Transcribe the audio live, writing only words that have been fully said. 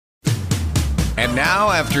And now,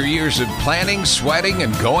 after years of planning, sweating,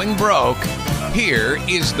 and going broke, here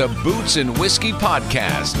is the Boots and Whiskey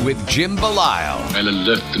Podcast with Jim Belisle. I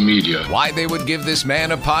left the media. Why they would give this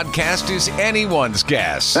man a podcast is anyone's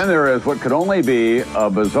guess. Then there is what could only be a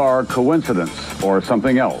bizarre coincidence or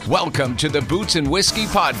something else. Welcome to the Boots and Whiskey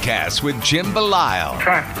Podcast with Jim Belisle.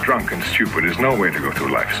 Fat, drunk, and stupid is no way to go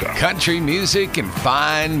through life, son. Country music and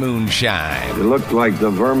fine moonshine. You look like the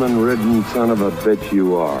vermin-ridden son of a bitch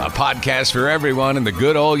you are. A podcast for everyone in the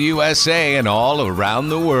good old USA and all around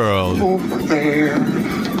the world. Over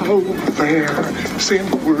there,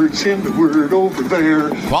 send the word over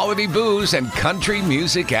there. Quality booze and country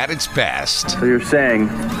music at its best. So you're saying,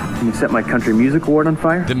 can you set my country music award on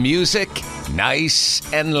fire? The music, nice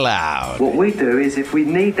and loud. What we do is if we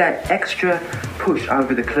need that extra push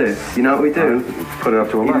over the cliff, you know what we do? Put it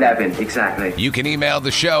up to 11. Exactly. You can email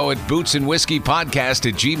the show at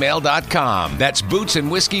bootsandwhiskeypodcast@gmail.com. That's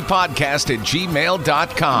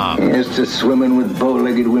bootsandwhiskeypodcast@gmail.com. Here's to swimming with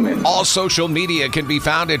bow-legged women. All social media can be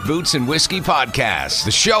found at Boots and Whiskey Podcast.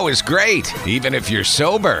 The show is great, even if you're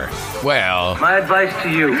sober. Well, My advice to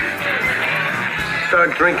you,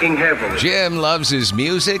 start drinking heavily. Jim loves his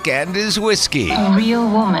music and his whiskey. A real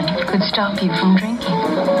woman could stop you from drinking.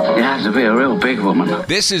 It has to be a real big woman.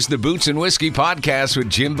 This is the Boots and Whiskey Podcast with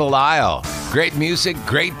Jim Belisle. Great music,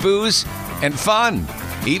 great booze, and fun,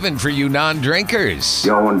 even for you non-drinkers.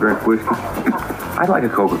 Y'all want to drink whiskey? I'd like a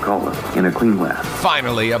Coca-Cola in a clean glass.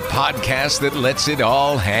 Finally, a podcast that lets it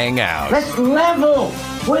all hang out. Let's level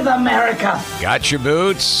with America. Got your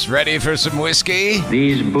boots? Ready for some whiskey?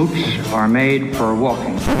 These boots are made for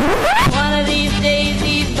walking. One of these days,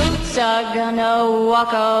 these boots are gonna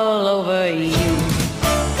walk all over you.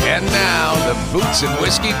 And now, the Boots and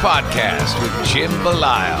Whiskey Podcast with Jim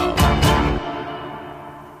Belisle.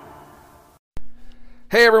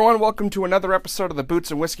 Hey everyone, welcome to another episode of the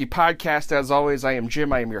Boots and Whiskey Podcast. As always, I am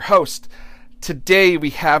Jim, I am your host. Today we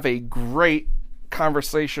have a great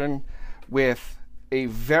conversation with a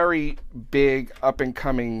very big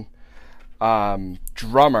up-and-coming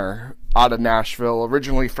drummer out of Nashville,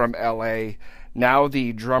 originally from LA, now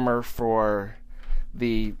the drummer for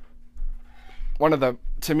to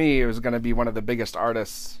me, it was going to be one of the biggest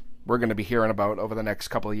artists we're going to be hearing about over the next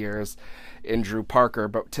couple of years in Drew Parker.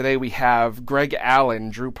 But today we have Greg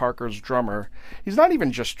Allen, Drew Parker's drummer. He's not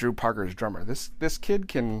even just Drew Parker's drummer. This kid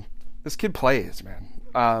plays,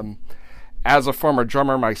 man. As a former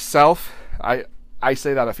drummer myself, I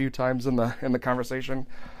say that a few times in the conversation,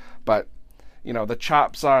 but you know, the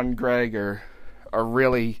chops on Greg are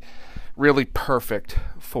really, really perfect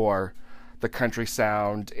for the country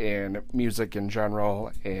sound and music in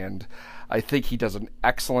general, and I think he does an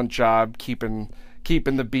excellent job keeping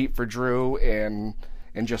the beat for Drew and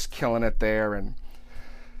just killing it there. And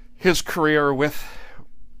his career, with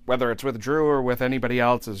whether it's with Drew or with anybody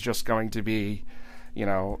else, is just going to be, you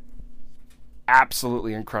know,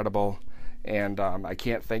 absolutely incredible. And I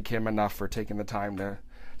can't thank him enough for taking the time to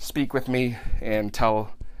speak with me and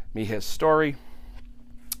tell me his story.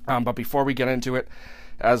 But before we get into it,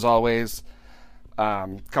 as always, a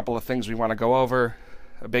couple of things we want to go over.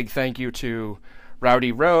 A big thank you to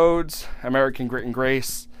Rowdy Roads, American Grit and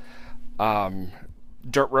Grace,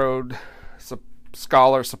 Dirt Road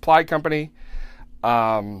Scholar Supply Company,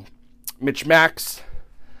 Mitch Max.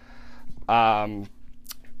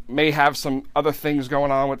 May have some other things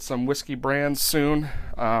going on with some whiskey brands soon.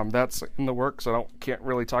 That's in the works. I can't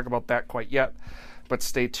really talk about that quite yet, but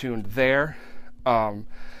stay tuned there.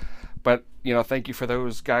 But you know, thank you for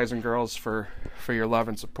those guys and girls for your love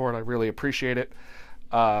and support. I really appreciate it.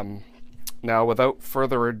 Now, without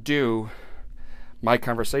further ado, my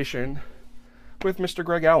conversation with Mr.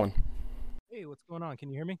 Greg Allen. Hey, what's going on? Can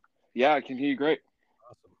you hear me? Yeah, I can hear you great.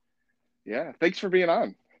 Awesome. Yeah, thanks for being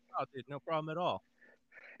on. Oh, dude, no problem at all.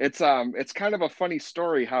 It's kind of a funny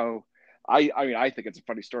story how I think it's a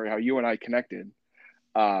funny story how you and I connected.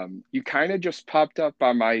 You kind of just popped up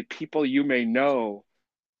on my people you may know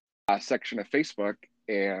section of Facebook,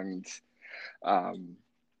 and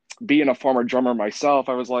being a former drummer myself,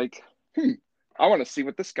 I was like, I want to see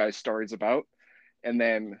what this guy's story's about. And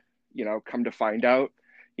then, you know, come to find out,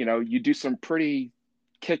 you know, you do some pretty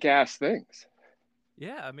kick-ass things.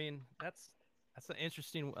 Yeah, I mean, that's an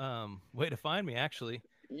interesting way to find me, actually.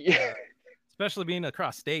 Yeah, especially being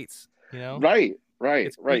across states, you know. Right.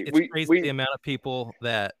 It's crazy the amount of people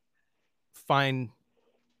that find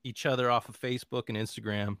each other off of Facebook and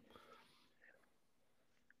Instagram.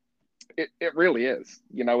 It really is.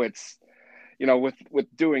 You know, it's, you know, with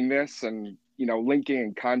doing this and, you know, linking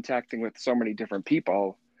and contacting with so many different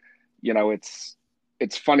people, you know, it's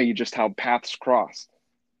funny just how paths cross.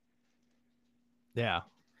 Yeah.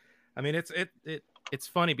 I mean, it's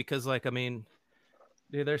funny because, like, I mean,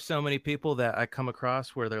 dude, there's so many people that I come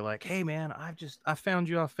across where they're like, "Hey, man, I found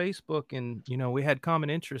you off Facebook, and we had common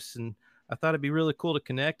interests, and I thought it'd be really cool to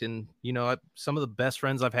connect." And some of the best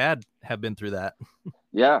friends I've had have been through that.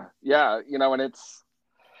 Yeah, and it's,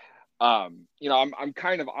 I'm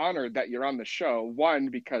kind of honored that you're on the show. One,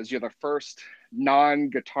 because you're the first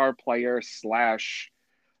non-guitar player /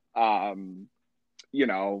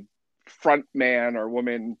 front man or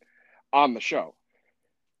woman on the show,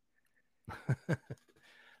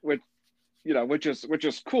 which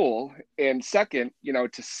is cool. And second,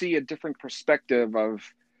 to see a different perspective of,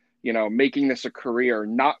 making this a career,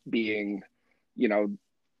 not being,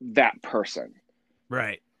 that person.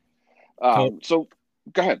 Right. So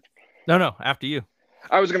go ahead. No, after you.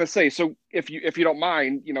 I was going to say, so if you don't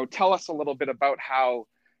mind, tell us a little bit about how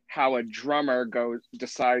a drummer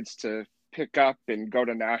decides to pick up and go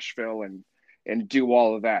to Nashville and do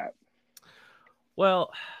all of that.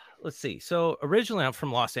 Well, let's see. So originally I'm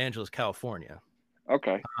from Los Angeles, California.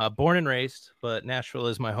 Okay. Born and raised, but Nashville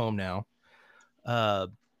is my home now.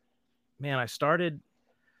 Man, I started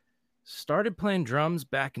playing drums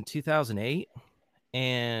back in 2008,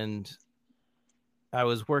 and I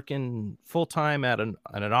was working full time at an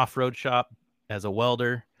off-road shop as a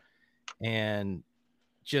welder, and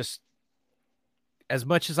just as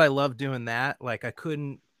much as I love doing that, like I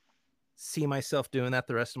couldn't see myself doing that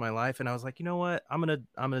the rest of my life. And I was like, you know what? I'm going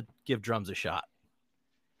to give drums a shot,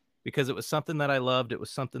 because it was something that I loved. It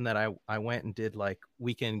was something that I went and did like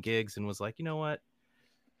weekend gigs and was like, you know what?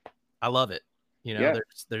 I love it.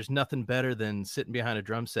 There's nothing better than sitting behind a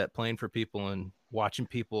drum set, playing for people and watching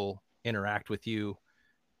people interact with you,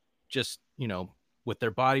 just, with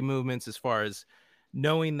their body movements, as far as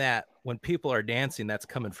knowing that when people are dancing, that's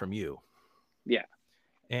coming from you. Yeah.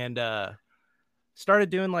 And started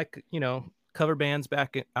doing like, cover bands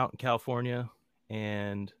back out in California,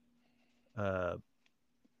 and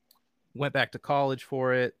went back to college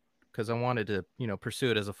for it because I wanted to, pursue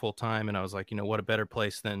it as a full time. And I was like, what a better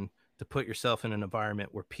place than to put yourself in an environment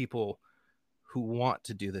where people who want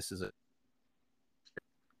to do this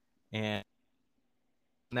and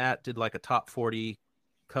that did like a top 40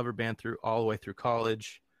 cover band all the way through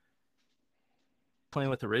college, playing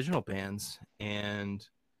with original bands. And,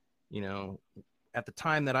 at the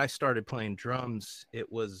time that I started playing drums,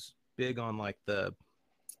 it was big on like the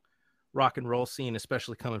rock and roll scene,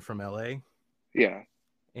 especially coming from LA. Yeah.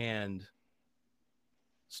 And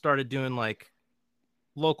started doing like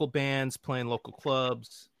local bands, playing local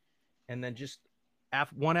clubs, and then just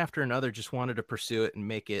one after another, just wanted to pursue it and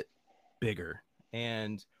make it bigger.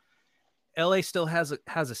 And LA still has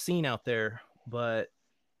a scene out there, but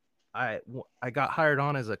I got hired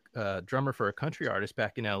on as a drummer for a country artist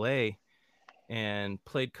back in LA, and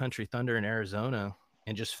played Country Thunder in Arizona,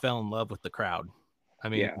 and just fell in love with the crowd. I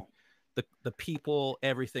mean, the people,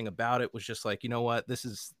 everything about it was just like, you know what, this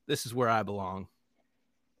is where I belong.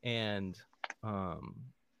 And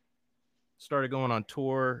started going on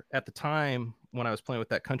tour. At the time when I was playing with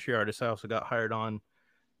that country artist, I also got hired on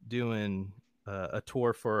doing a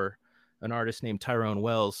tour for an artist named Tyrone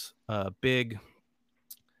Wells, big,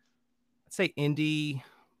 I'd say indie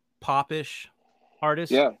popish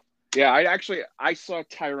artist. Yeah, I saw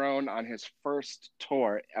Tyrone on his first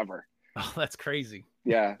tour ever. Oh, that's crazy.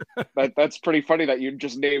 Yeah, that's pretty funny that you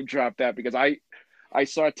just name dropped that, because I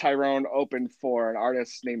saw Tyrone open for an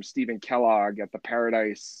artist named Stephen Kellogg at the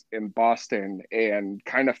Paradise in Boston, and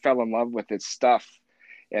kind of fell in love with his stuff,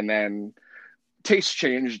 and then taste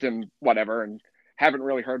changed and whatever, and haven't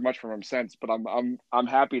really heard much from him since. But I'm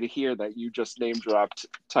happy to hear that you just name dropped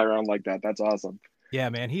Tyrone like that. That's awesome. Yeah,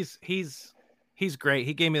 man, he's great.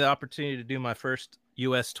 He gave me the opportunity to do my first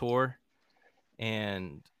US tour,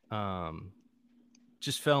 and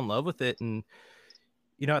just fell in love with it. And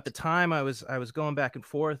at the time I was going back and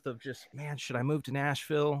forth of just, man, should I move to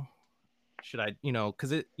Nashville? Should I,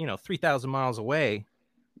 because it 3,000 miles away,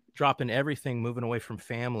 dropping everything, moving away from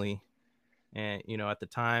family. And at the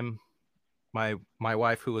time, my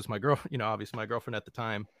wife, who was my girl, obviously my girlfriend at the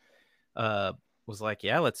time, was like,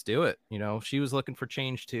 yeah, let's do it. She was looking for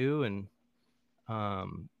change too. And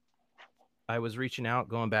I was reaching out,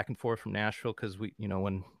 going back and forth from Nashville, because we,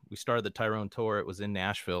 when we started the Tyrone tour, it was in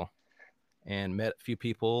Nashville, and met a few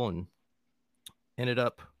people, and ended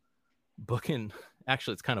up booking,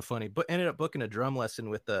 actually it's kind of funny, but ended up booking a drum lesson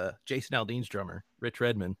with Jason Aldean's drummer, Rich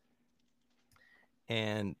Redmond,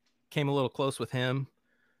 and came a little close with him.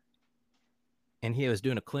 And he was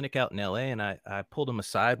doing a clinic out in LA, and I pulled him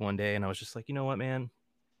aside one day, and I was just like, you know what, man?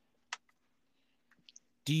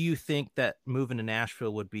 Do you think that moving to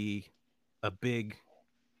Nashville would be a big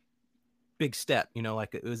big step, you know,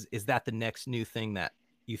 like is that the next new thing that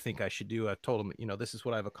you think I should do? I've told him, you know, this is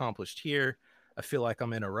what I've accomplished here. I feel like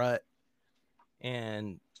I'm in a rut.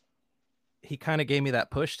 And he kind of gave me that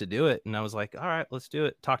push to do it. And I was like, all right, let's do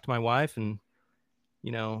it. Talk to my wife. And,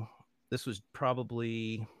 you know, this was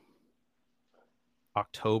probably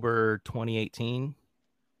October 2018.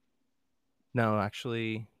 No,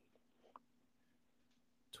 actually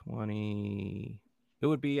it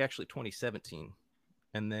would be actually 2017.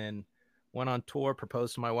 And then went on tour,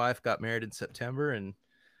 proposed to my wife, got married in September, and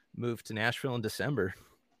moved to Nashville in December.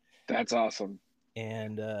 That's awesome.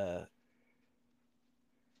 And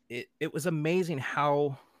it was amazing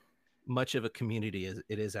how much of a community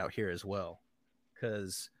it is out here as well.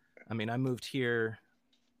 Because, I mean, I moved here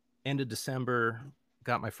end of December,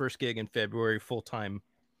 got my first gig in February, full-time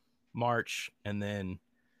March, and then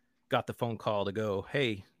got the phone call to go,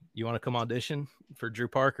 hey, you want to come audition for Drew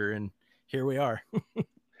Parker? And here we are.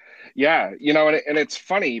 Yeah, you know, and it's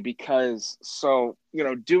funny because, so, you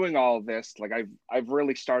know, doing all this, like I've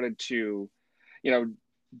really started to, you know,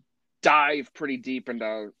 dive pretty deep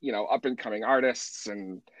into, you know, up and coming artists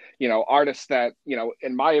and, you know, artists that, you know,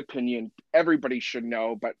 in my opinion, everybody should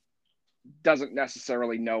know, but doesn't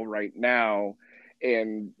necessarily know right now.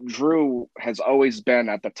 And Drew has always been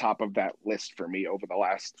at the top of that list for me over the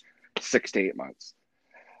last 6 to 8 months.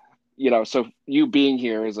 You know, so you being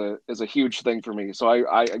here is a huge thing for me. So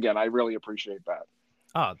I really appreciate that.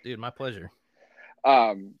 Oh, dude, my pleasure.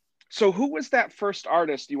 So who was that first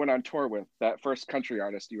artist you went on tour with? That first country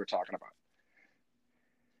artist you were talking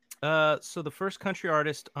about? So the first country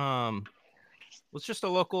artist was just a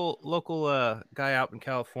local guy out in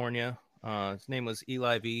California. His name was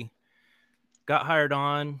Eli V. Got hired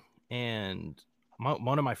on, and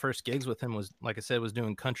one of my first gigs with him was, like I said, was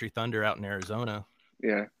doing Country Thunder out in Arizona.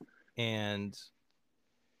 Yeah. And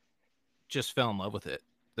just fell in love with it.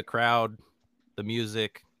 The crowd, the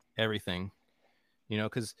music, everything, you know,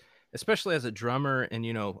 because especially as a drummer, and,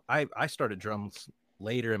 you know, I started drums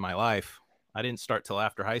later in my life. I didn't start till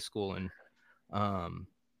after high school. And,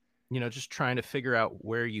 you know, just trying to figure out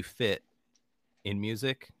where you fit in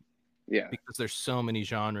music. Yeah. Because there's so many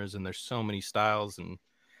genres and there's so many styles, and,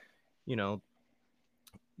 you know,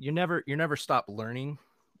 you never stop learning.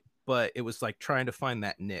 But it was like trying to find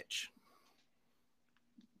that niche.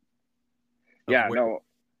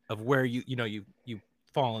 Of where you know you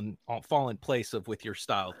fall in place of with your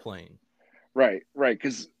style of playing. Right.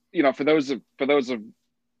 Because, you know, for those of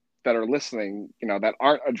that are listening, you know, that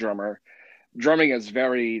aren't a drummer, drumming is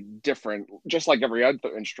very different, just like every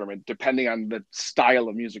other instrument, depending on the style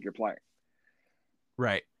of music you're playing.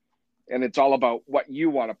 Right. And it's all about what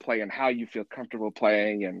you want to play and how you feel comfortable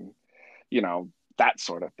playing, and, you know, that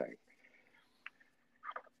sort of thing.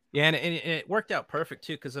 Yeah, and it worked out perfect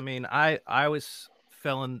too, because I mean, I always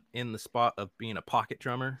fell in the spot of being a pocket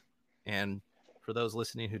drummer, and for those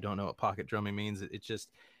listening who don't know what pocket drumming means,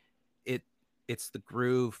 it's the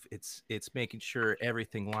groove, it's making sure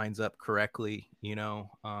everything lines up correctly. You know,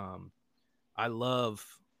 I love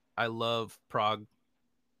prog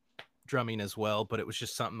drumming as well, but it was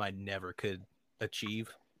just something I never could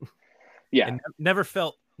achieve. Yeah, and never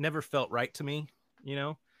felt right to me. You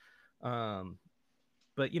know.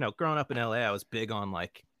 But, you know, growing up in LA, I was big on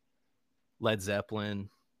like Led Zeppelin,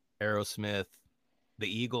 Aerosmith,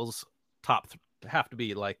 the Eagles. Have to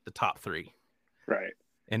be like the top 3. Right.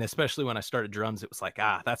 And especially when I started drums, it was like,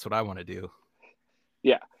 that's what I want to do.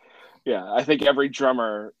 Yeah. I think every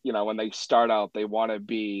drummer, you know, when they start out, they want to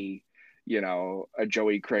be, you know, a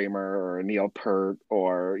Joey Kramer or a Neil Peart,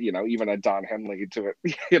 or, you know, even a Don Henley to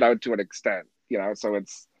it, you know, to an extent, you know, so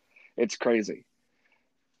it's crazy.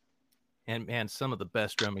 And man, some of the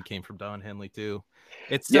best drumming came from Don Henley too.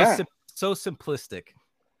 It's so simplistic.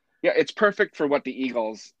 Yeah, it's perfect for what the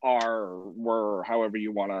Eagles were, however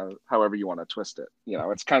you want to twist it. You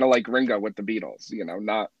know, it's kind of like Ringo with the Beatles. You know,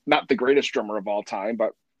 not the greatest drummer of all time,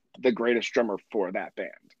 but the greatest drummer for that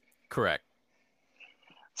band. Correct.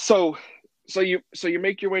 So you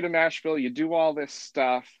make your way to Nashville. You do all this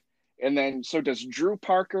stuff, and then so does Drew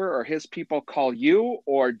Parker or his people call you,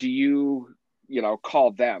 or do you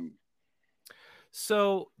call them?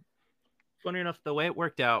 So, funny enough, the way it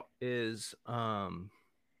worked out is I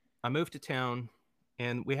moved to town,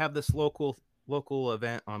 and we have this local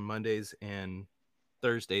event on Mondays and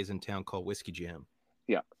Thursdays in town called Whiskey Jam.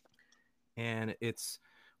 Yeah. And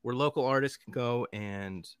where local artists can go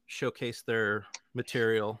and showcase their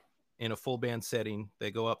material in a full band setting.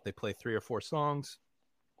 They go up, they play 3 or 4 songs,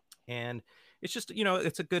 and it's just,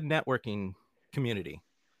 it's a good networking community.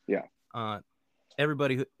 Yeah.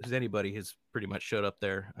 Anybody has pretty much showed up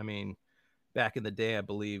there. I mean, back in the day, I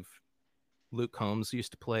believe Luke Combs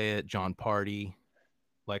used to play it, John Party,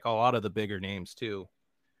 like a lot of the bigger names too.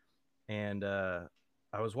 And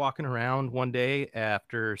I was walking around one day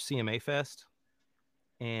after CMA Fest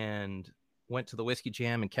and went to the Whiskey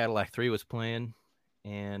Jam, and Cadillac 3 was playing.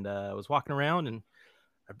 And I was walking around, and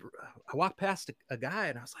I walked past a guy,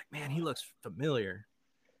 and I was like, man, he looks familiar.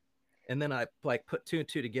 And then I like put two and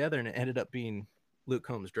two together, and it ended up being Luke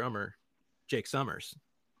Combs' drummer, Jake Summers.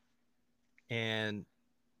 And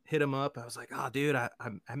hit him up. I was like, oh, dude, I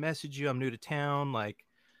messaged you. I'm new to town. Like,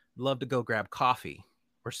 love to go grab coffee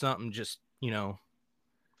or something. Just,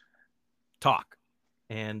 talk.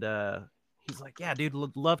 And he's like, yeah, dude,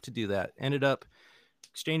 love to do that. Ended up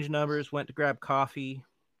exchanging numbers, went to grab coffee,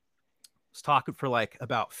 was talking for like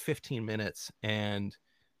about 15 minutes and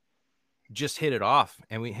just hit it off.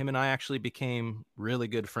 And him and I actually became really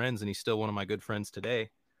good friends, and he's still one of my good friends today.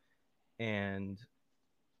 And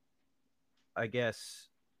I guess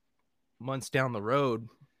months down the road,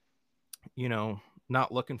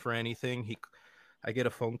 not looking for anything, I get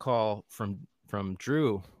a phone call from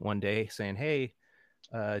Drew one day saying, hey,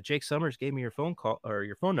 Jake Summers gave me your phone call or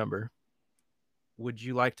your phone number. Would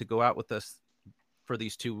you like to go out with us for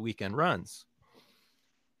these 2 weekend runs?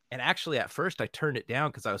 And actually at first I turned it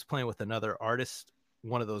down because I was playing with another artist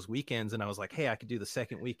one of those weekends, and I was like, hey, I could do the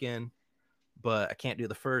second weekend, but I can't do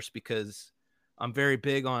the first because I'm very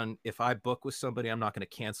big on, if I book with somebody, I'm not going to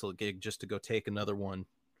cancel a gig just to go take another one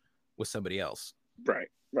with somebody else. Right.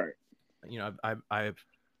 I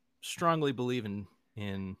strongly believe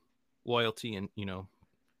in loyalty and,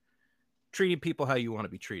 treating people how you want to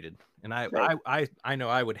be treated. And I know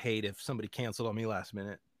I would hate if somebody canceled on me last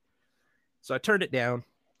minute. So I turned it down.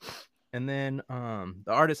 And then the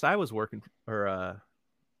artist I was working or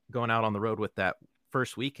going out on the road with that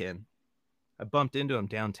first weekend, I bumped into him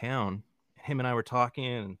downtown. Him and I were talking,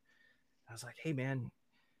 and I was like, hey man,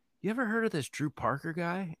 you ever heard of this Drew Parker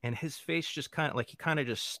guy? And his face just kind of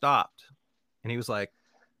just stopped, and he was like,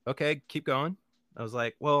 okay, keep going. I was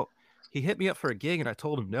like, well, he hit me up for a gig, and I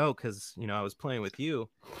told him no because I was playing with you.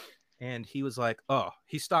 And he was like, oh,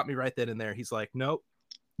 he stopped me right then and there. He's like, nope,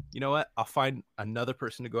 you know what, I'll find another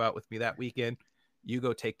person to go out with me that weekend. You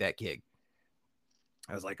go take that gig.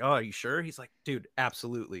 I was like, oh, are you sure? He's like, dude,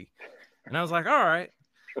 absolutely. And I was like, all right.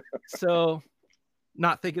 So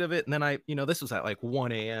not thinking of it. And then this was at like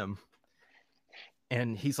 1 a.m.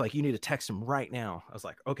 And he's like, you need to text him right now. I was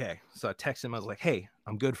like, okay. So I text him. I was like, hey,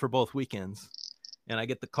 I'm good for both weekends. And I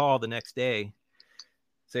get the call the next day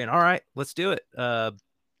saying, all right, let's do it.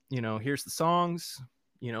 Here's the songs,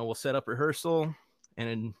 we'll set up rehearsal.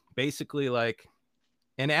 And basically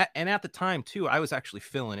and at the time too, I was actually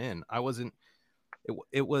filling in.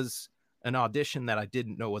 It was an audition that I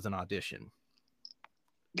didn't know was an audition.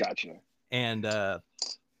 Gotcha. And I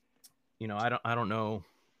don't know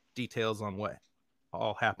details on what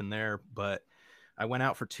all happened there, but I went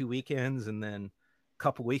out for 2 weekends, and then a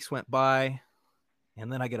couple weeks went by,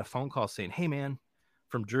 and then I get a phone call saying, hey man,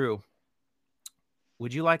 from Drew,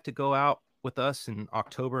 would you like to go out with us in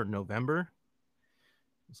October and November?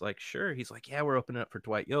 I was like, sure. He's like, yeah, we're opening up for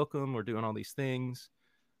Dwight Yoakam. We're doing all these things.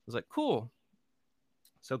 I was like, cool.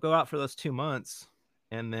 So go out for those 2 months.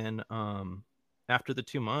 And then, after the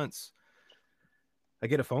 2 months, I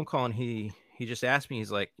get a phone call, and he just asked me,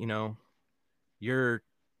 he's like, you're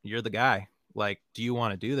the guy. Like, do you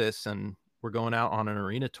want to do this? And we're going out on an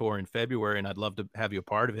arena tour in February, and I'd love to have you a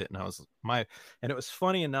part of it. And and it was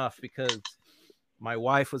funny enough because my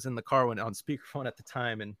wife was in the car on speakerphone at the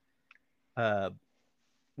time. And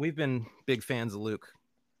we've been big fans of Luke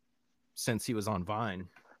since he was on Vine.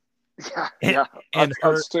 And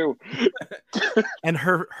us too. And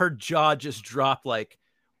her jaw just dropped, like,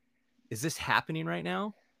 is this happening right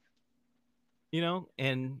now?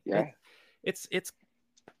 And it's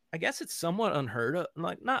I guess it's somewhat unheard of,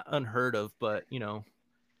 like not unheard of, but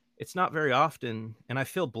it's not very often. And I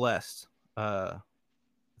feel blessed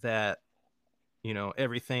that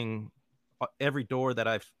every door that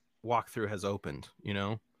I've walked through has opened,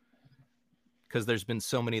 because there's been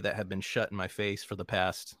so many that have been shut in my face for the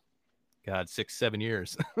past 6-7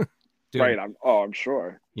 years. Dude, right. I'm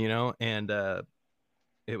sure. And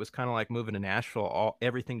it was kind of like moving to Nashville.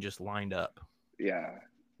 Everything just lined up. Yeah.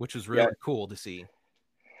 Which was really cool to see.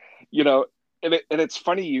 And it's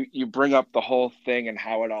funny you bring up the whole thing and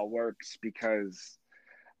how it all works, because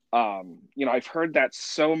I've heard that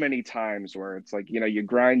so many times where it's like, you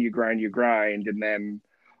grind, and then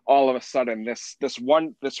all of a sudden this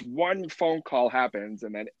one phone call happens,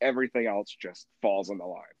 and then everything else just falls in the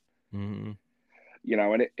line. Mm-hmm.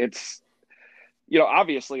 And it's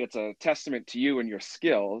obviously it's a testament to you and your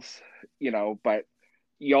skills, but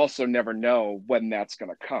you also never know when that's going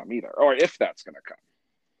to come either, or if that's going to come.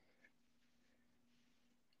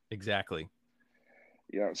 Exactly.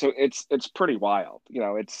 So it's pretty wild.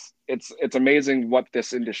 It's amazing what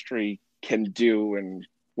this industry can do and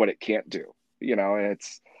what it can't do. And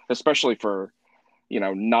it's especially for,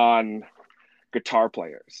 non guitar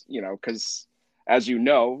players, because as you've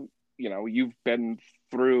been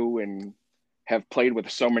through and have played with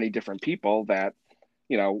so many different people that,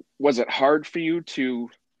 was it hard for you to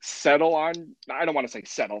settle on, I don't want to say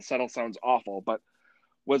settle sounds awful, but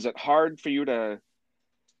was it hard for you to,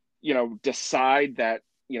 decide that,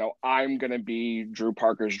 I'm going to be Drew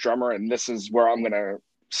Parker's drummer and this is where I'm going to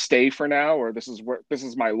stay for now, or this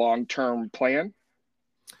is my long-term plan?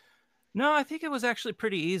 No, I think it was actually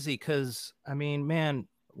pretty easy because, I mean, man,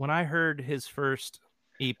 when I heard his first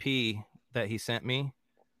EP that he sent me,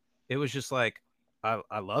 it was just like,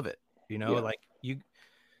 I love it.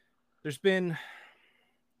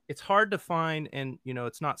 It's hard to find, and,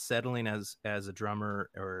 it's not settling as a drummer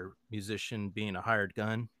or musician being a hired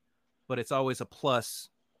gun, but it's always a plus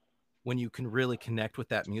when you can really connect with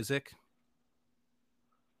that music.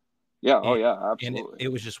 Yeah. Oh yeah, absolutely. And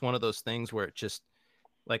it was just one of those things where it just,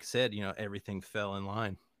 like I said, everything fell in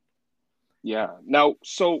line. Yeah. Now,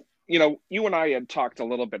 so, you and I had talked a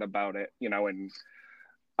little bit about it, and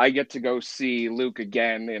I get to go see Luke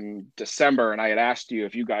again in December, and I had asked you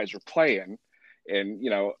if you guys were playing, and,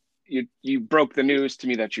 you broke the news to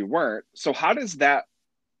me that you weren't. So how does that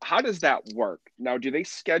work? Now, do they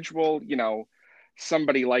schedule,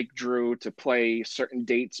 somebody like Drew to play certain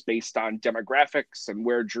dates based on demographics and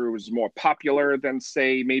where Drew is more popular than,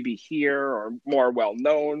 say, maybe here, or more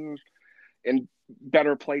well-known in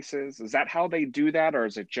better places? Is that how they do that? Or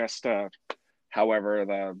is it just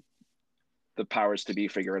however the powers to be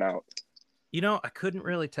figure it out? I couldn't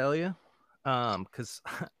really tell you because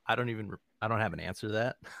I don't have an answer to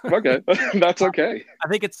that. Okay. That's okay. I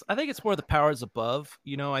think it's more the powers above.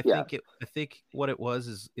 I think what it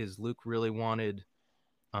was is Luke really wanted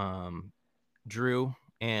Drew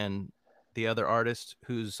and the other artist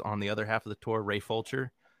who's on the other half of the tour, Ray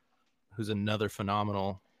Fulcher, who's another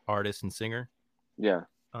phenomenal artist and singer. Yeah.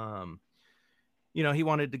 He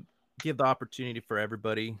wanted to give the opportunity for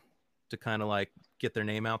everybody to kind of like get their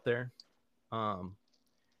name out there.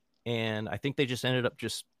 And I think they just ended up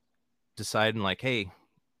just deciding like, hey,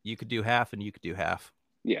 you could do half and you could do half.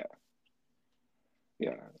 Yeah.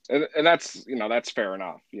 Yeah. And that's, that's fair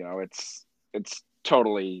enough. It's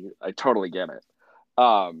totally, I totally get it.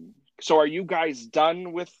 So are you guys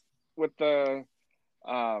done with the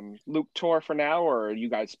Luke tour for now, or are you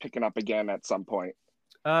guys picking up again at some point?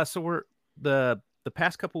 So we're the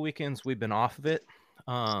past couple weekends we've been off of it.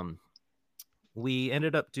 We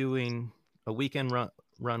ended up doing a weekend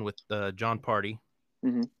run with John Party.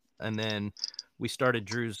 Mm-hmm. And then we started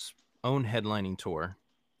Drew's own headlining tour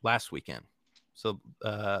last weekend. So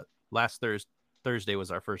last Thursday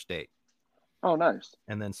was our first date. Oh, nice.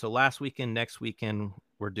 And then so next weekend,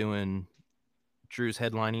 we're doing Drew's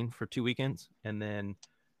headlining for 2 weekends. And then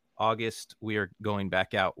August, we are going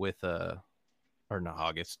back out with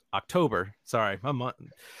October. Sorry,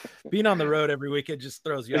 being on the road every weekend just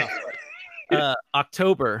throws you off.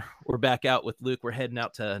 October, we're back out with Luke. We're heading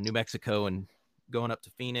out to New Mexico and going up to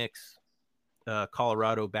Phoenix,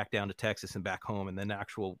 Colorado, back down to Texas and back home. And then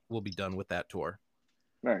we'll be done with that tour.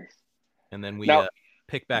 Nice. And then we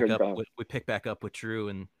pick back up with Drew,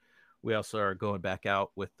 and we also are going back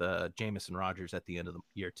out with Jameson Rogers at the end of the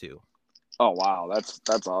year too. Oh, wow. That's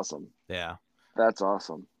awesome. Yeah. That's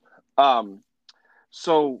awesome.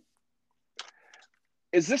 So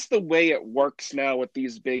is this the way it works now with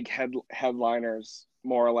these big headliners,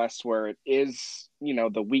 more or less, where it is,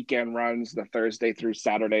 the weekend runs, the Thursday through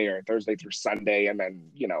Saturday or Thursday through Sunday, and then,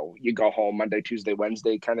 you go home Monday, Tuesday,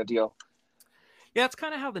 Wednesday kind of deal? Yeah, it's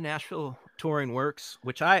kind of how the Nashville touring works,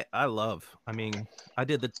 which I love. I mean, I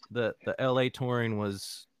did the LA touring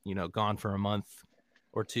was, gone for a month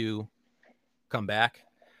or two, come back.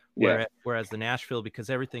 Whereas the Nashville, because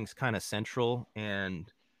everything's kind of central,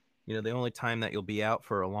 and, the only time that you'll be out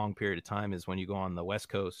for a long period of time is when you go on the West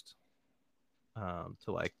Coast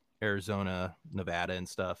to like Arizona, Nevada and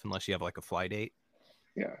stuff, unless you have like a fly date.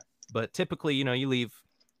 Yeah. But typically, you leave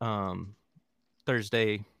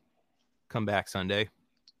Thursday, come back Sunday,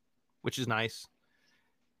 which is nice.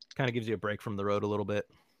 Kind of gives you a break from the road a little bit.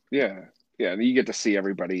 Yeah. Yeah. And you get to see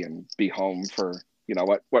everybody and be home for,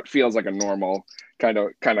 what feels like a normal kind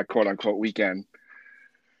of quote unquote weekend.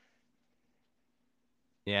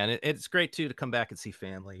 Yeah. And it's great too, to come back and see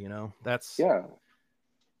family, that's, yeah.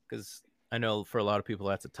 Cause I know for a lot of people,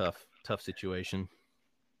 that's a tough situation.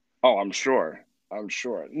 Oh, I'm sure.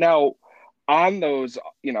 Now, on those,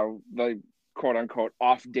 you know, the quote unquote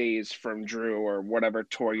off days from Drew or whatever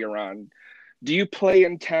tour you're on, do you play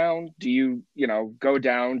in town? Do you, you know, go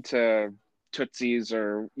down to Tootsie's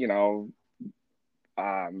or, you know,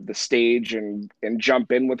 the stage and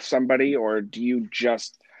jump in with somebody, or do you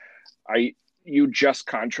just you just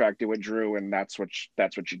contracted with Drew and that's what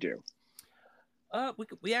you do?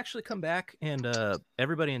 We actually come back and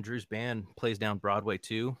everybody in Drew's band plays down Broadway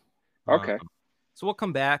too. Okay. So we'll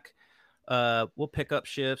come back. We'll pick up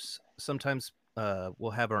shifts. Sometimes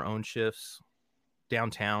we'll have our own shifts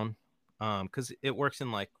downtown because it works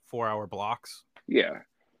in like 4-hour blocks. Yeah.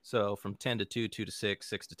 So from 10 to 2, 2 to 6,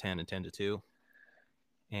 6 to 10, and 10 to 2.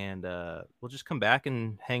 And we'll just come back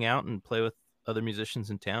and hang out and play with other musicians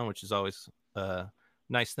in town, which is always a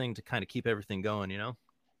nice thing to kind of keep everything going, you know?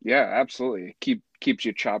 Yeah, absolutely. Keeps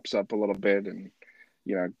your chops up a little bit, and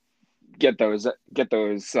you know, get those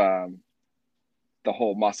the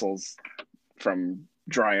whole muscles from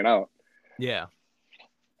drying out. Yeah.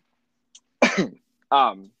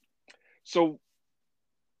 So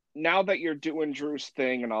now that you're doing Drew's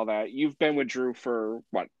thing and all that, you've been with Drew for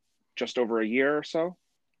what, just over a year or so?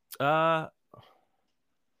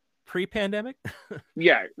 Pre-pandemic?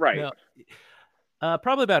 Yeah, right. No,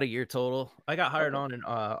 probably about a year total. I got hired on in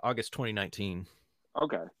August 2019.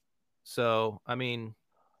 Okay. So, I mean,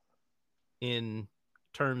 in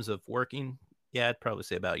terms of working, yeah, I'd probably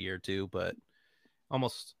say about a year or two, but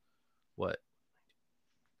almost what?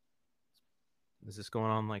 Is this going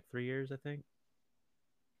on like 3 years, I think?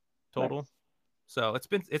 Total. Nice. So it's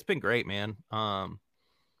been great, man.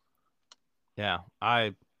 Yeah,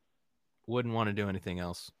 I wouldn't want to do anything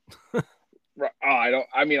else. Right. I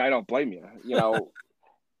don't blame you.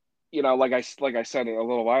 You know, like I said a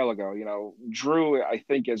little while ago, you know, Drew, I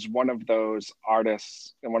think, is one of those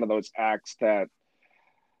artists and one of those acts that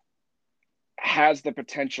has the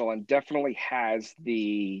potential and definitely has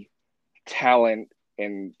the talent,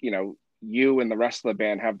 and you know, you and the rest of the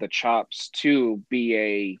band have the chops to be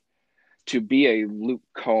a Luke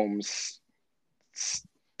Combs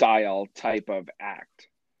style type of act.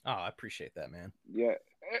 Oh, I appreciate that, man. Yeah.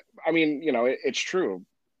 I mean, you know, it's true.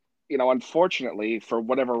 You know, unfortunately, for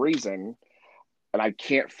whatever reason, and I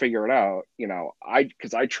can't figure it out, you know,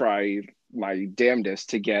 because I try my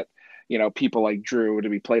damnedest to get, you know, people like Drew to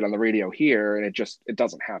be played on the radio here, and it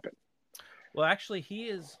doesn't happen. Well, actually, he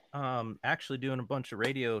is actually doing a bunch of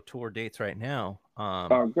radio tour dates right now.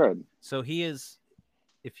 Oh, good. So he is,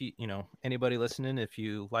 if you know, anybody listening, if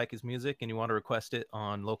you like his music and you want to request it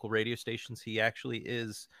on local radio stations, he actually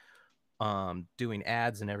is doing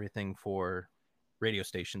ads and everything for radio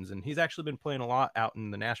stations. And he's actually been playing a lot out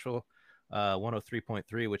in the Nashville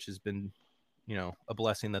 103.3, which has been, you know, a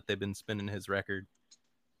blessing that they've been spinning his record.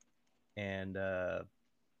 And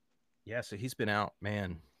yeah, so he's been out,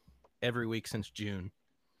 man, every week since June.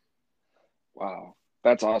 Wow.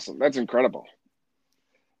 That's awesome. That's incredible.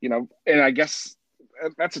 You know, and I guess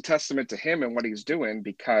that's a testament to him and what he's doing,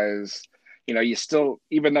 because, you know, you still,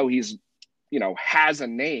 even though he's, you know, has a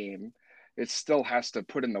name, it still has to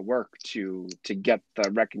put in the work to get the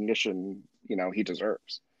recognition, you know, he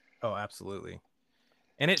deserves. Oh, absolutely.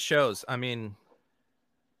 And it shows. I mean,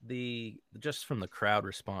 just from the crowd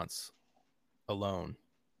response alone,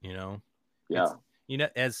 you know, yeah, you know,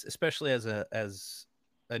 especially as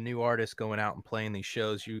a new artist going out and playing these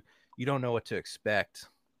shows, you don't know what to expect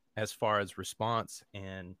as far as response.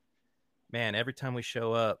 And man, every time we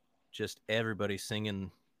show up, just everybody singing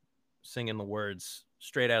the words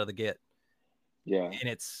straight out of the get. Yeah.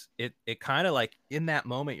 And it kind of like in that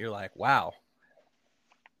moment, you're like, wow,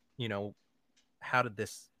 you know, how did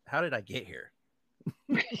I get here?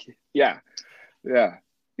 Yeah. Yeah.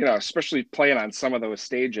 You know, especially playing on some of those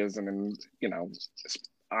stages, and you know,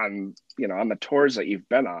 on the tours that you've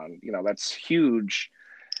been on, you know, that's huge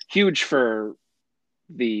for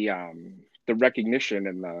the recognition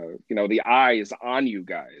and the, you know, the eyes on you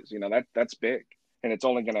guys. You know, that's big, and it's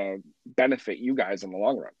only going to benefit you guys in the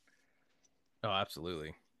long run. Oh,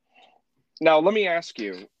 absolutely. Now, let me ask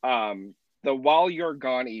you, the While You're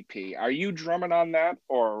Gone EP, are you drumming on that,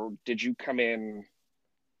 or did you come in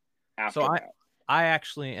after that? I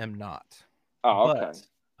actually am not. Oh, okay.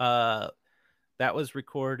 But, that was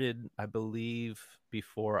recorded, I believe,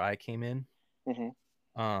 before I came in.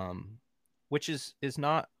 Mm-hmm. Which is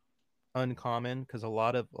not uncommon, because a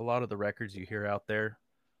lot of the records you hear out there,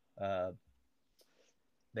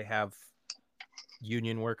 they have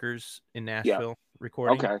union workers in Nashville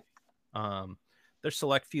recording. Okay. There's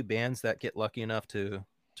select few bands that get lucky enough to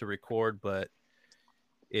record, but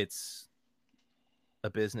it's a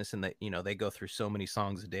business, and they go through so many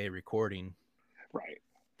songs a day recording, right,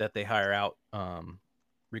 that they hire out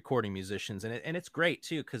recording musicians, and it's great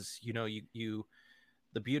too, because you know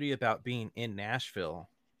the beauty about being in Nashville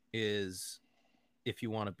is if you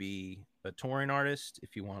want to be a touring artist,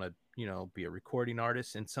 if you want to, you know, be a recording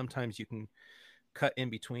artist, and sometimes you can cut in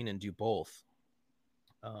between and do both.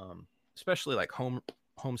 Especially like home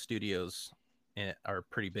studios are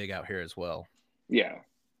pretty big out here as well. Yeah.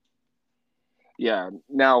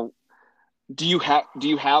 Now, do you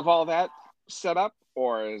have all that set up,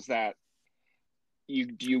 or is that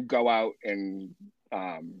do you go out and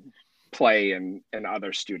play in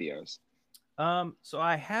other studios? So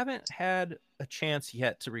I haven't had a chance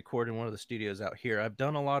yet to record in one of the studios out here. I've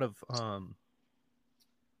done a lot of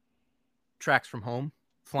tracks from home,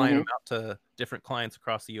 flying them out to different clients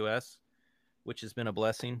across the U.S., which has been a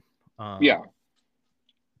blessing.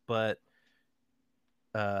 But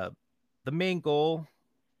the main goal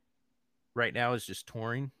right now is just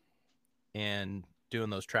touring and doing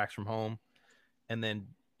those tracks from home. And then,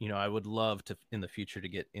 you know, I would love to in the future to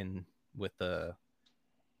get in with the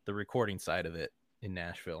recording side of it in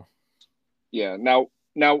Nashville. Yeah. Now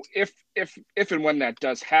if and when that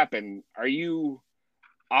does happen, are you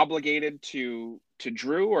obligated to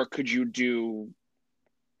Drew, or could you do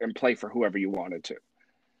and play for whoever you wanted to?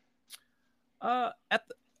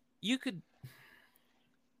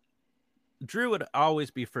 Drew would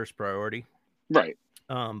always be first priority. Right.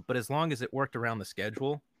 But as long as it worked around the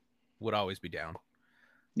schedule, would always be down.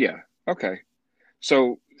 Yeah. Okay.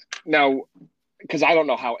 So now, because I don't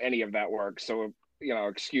know how any of that works, so, you know,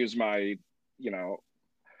 excuse my, you know,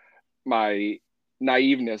 my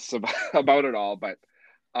naiveness about it all, but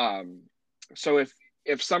so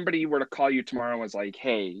if somebody were to call you tomorrow and was like,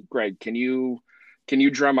 hey, Greg, can you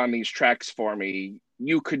drum on these tracks for me,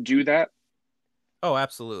 you could do that? Oh,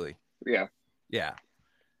 absolutely. Yeah.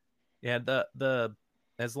 The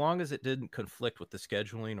as long as it didn't conflict with the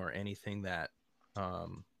scheduling or anything that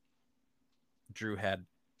Drew had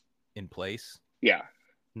in place,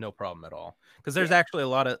 no problem at all. Because there's actually a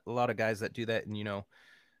lot of guys that do that. And, you know,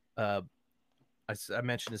 I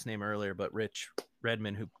mentioned his name earlier, but Rich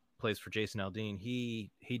Redmond, who plays for Jason Aldean,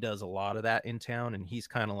 he does a lot of that in town, and he's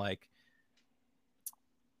kind of like,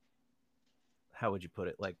 how would you put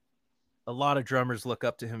it? Like, a lot of drummers look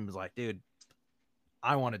up to him and is like, dude,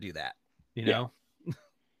 I want to do that, you know?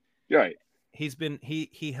 Right.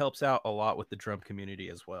 He helps out a lot with the drum community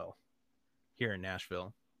as well here in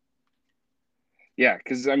Nashville. Yeah,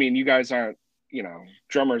 because I mean, you guys aren't, you know,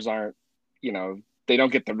 drummers aren't, you know, they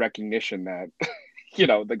don't get the recognition that you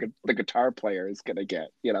know the guitar player is gonna get,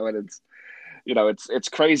 you know, and it's, you know, it's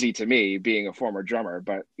crazy to me being a former drummer,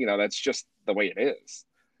 but you know, that's just the way it is.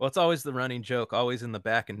 Well, it's always the running joke, always in the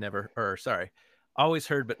back and always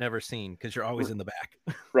heard but never seen, because you're always in the back.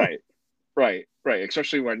 Right.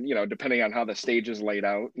 Especially when, you know, depending on how the stage is laid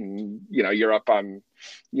out, and, you know, you're up on,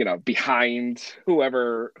 you know, behind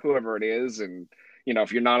whoever it is. And, you know,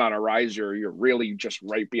 if you're not on a riser, you're really just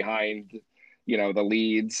right behind, you know, the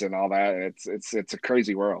leads and all that. And it's a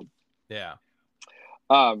crazy world. Yeah.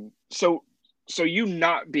 So you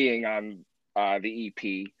not being on the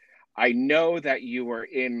EP, I know that you were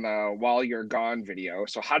in While You're Gone video.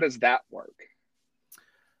 So how does that work?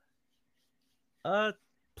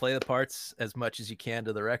 Play the parts as much as you can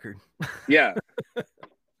to the record. Yeah.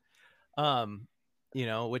 You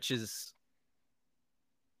know, which is,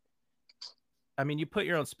 I mean, you put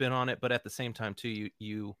your own spin on it, but at the same time too,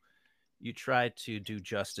 you try to do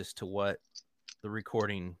justice to what the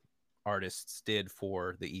recording artists did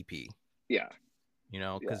for the EP. Yeah. You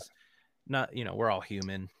know, because not, you know, we're all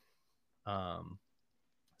human.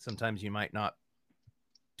 Sometimes you might not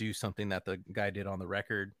do something that the guy did on the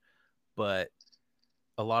record, but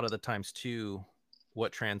a lot of the times too,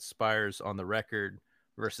 what transpires on the record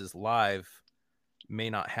versus live may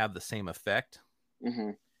not have the same effect.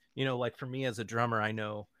 Mm-hmm. You know, like for me as a drummer, I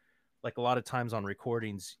know like a lot of times on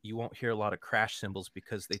recordings, you won't hear a lot of crash cymbals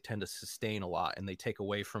because they tend to sustain a lot and they take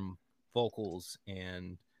away from vocals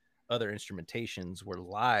and other instrumentations, where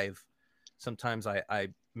live, sometimes I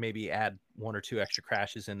maybe add one or two extra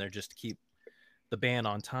crashes in there just to keep the band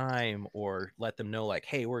on time, or let them know like,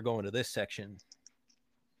 hey, we're going to this section.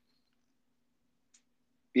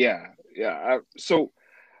 Yeah. So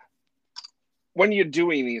when you're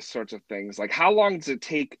doing these sorts of things, like how long does it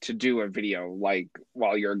take to do a video like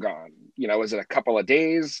While You're Gone? You know, is it a couple of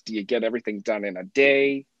days? Do you get everything done in a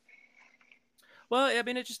day? Well, I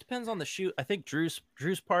mean, it just depends on the shoot. I think Drew's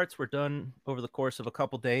parts were done over the course of a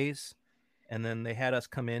couple days, and then they had us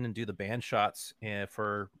come in and do the band shots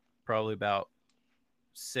for probably about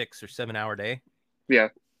 6 or 7 hour day. Yeah.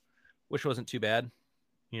 Which wasn't too bad,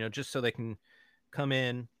 you know, just so they can come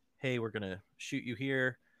in. Hey, we're going to shoot you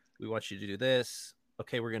here. We want you to do this.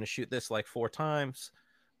 okay, we're going to shoot this like 4 times.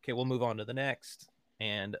 Okay, we'll move on to the next.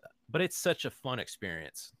 But it's such a fun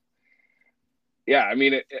experience. Yeah, I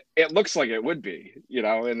mean, it looks like it would be, you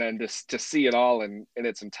know, and then just to see it all in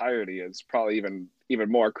its entirety is probably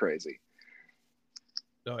even more crazy.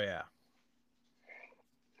 Oh yeah.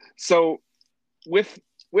 So with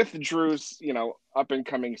Drew's, you know, up and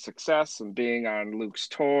coming success and being on Luke's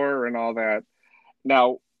tour and all that,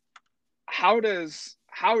 now how does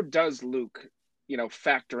Luke, you know,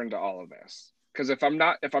 factor into all of this? Because if I'm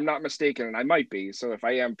not mistaken, and I might be, so if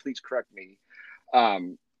I am, please correct me.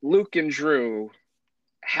 Luke and Drew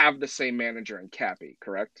have the same manager in Cappy,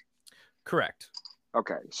 correct? Correct.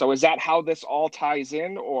 Okay, so is that how this all ties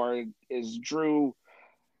in, or does Drew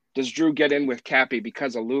get in with Cappy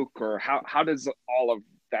because of Luke, or how does all of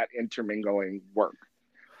that intermingling work?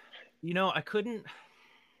 You know, I couldn't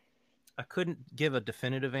give a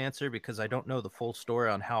definitive answer because I don't know the full story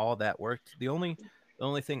on how all that worked. The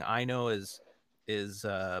only thing I know is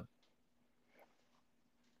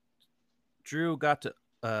Drew got to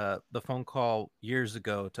the phone call years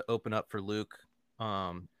ago to open up for Luke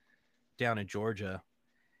down in Georgia,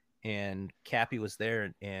 and Cappy was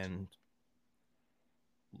there and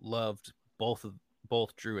loved both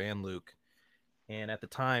Drew and Luke. And at the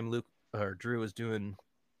time, Drew was doing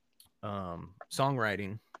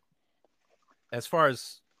songwriting. As far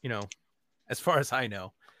as I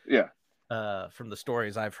know, yeah, from the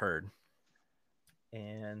stories I've heard,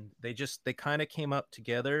 and they kind of came up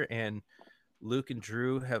together, and Luke and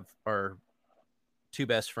Drew are 2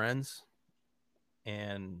 best friends,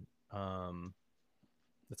 and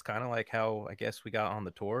it's kind of like how I guess we got on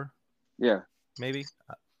the tour. Yeah, maybe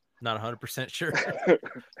not 100% sure,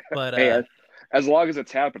 but hey, as long as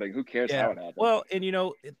it's happening, who cares how it happens? Well, and you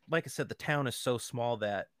know, like I said, the town is so small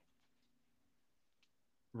that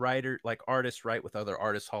artists write with other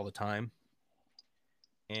artists all the time,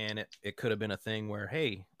 and it could have been a thing where,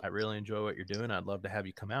 hey, I really enjoy what you're doing, I'd love to have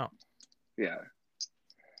you come out. Yeah.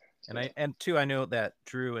 And I know that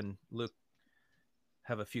Drew and Luke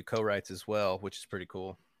have a few co-writes as well, which is pretty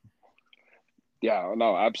cool. Yeah,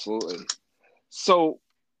 no, absolutely. So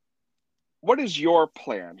what is your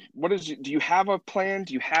plan? Do you have a plan?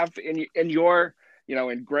 Do you have in your, you know,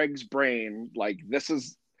 in Greg's brain, like, this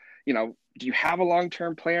is, you know, do you have a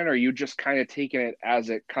long-term plan, or are you just kind of taking it as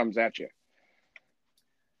it comes at you?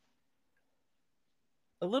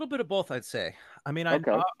 A little bit of both, I'd say. I mean, I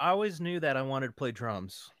always knew that I wanted to play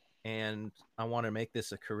drums, and I want to make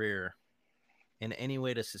this a career, and any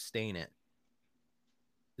way to sustain it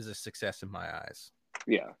is a success in my eyes.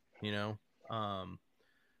 Yeah. You know,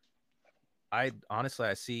 I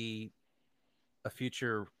see a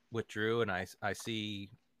future with Drew, and I see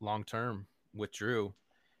long-term with Drew,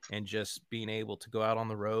 and just being able to go out on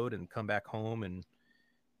the road and come back home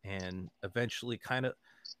and eventually kind of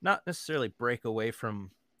not necessarily break away from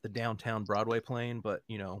the downtown Broadway playing, but,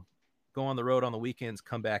 you know, go on the road on the weekends,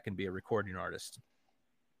 come back and be a recording artist.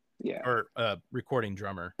 Yeah. Or a recording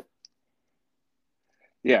drummer.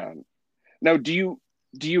 Yeah. Now, do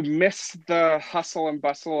you miss the hustle and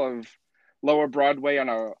bustle of Lower Broadway on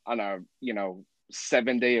a, you know,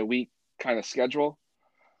 7-day-a-week kind of schedule?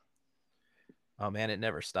 Oh man, it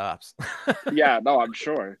never stops. Yeah, no, I'm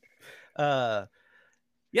sure.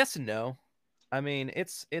 Yes and no. I mean,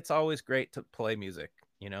 it's always great to play music,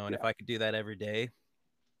 you know, and if I could do that every day,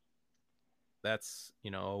 that's, you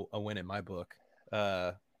know, a win in my book.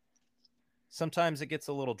 Sometimes it gets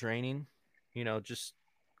a little draining, you know, just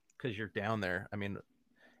because you're down there. I mean,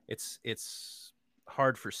 it's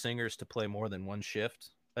hard for singers to play more than one shift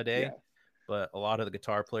a day, but a lot of the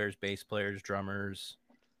guitar players, bass players, drummers,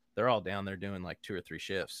 they're all down there doing like 2 or 3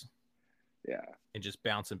 shifts. Yeah. And just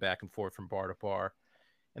bouncing back and forth from bar to bar.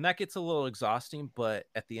 And that gets a little exhausting, but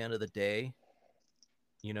at the end of the day,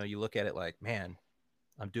 you know, you look at it like, man,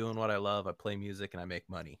 I'm doing what I love. I play music and I make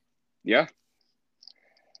money. Yeah.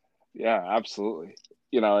 Yeah, absolutely.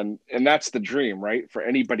 You know, and that's the dream, right? For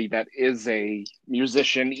anybody that is a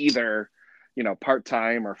musician, either, you know,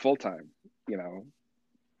 part-time or full-time, you know.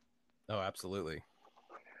 Oh, absolutely.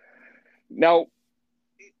 Now,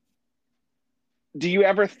 do you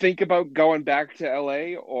ever think about going back to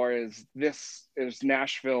LA, or is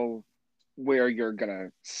Nashville where you're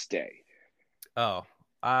gonna stay? Oh,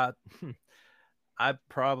 I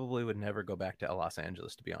probably would never go back to Los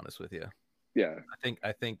Angeles, to be honest with you. Yeah.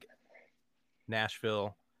 I think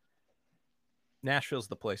Nashville's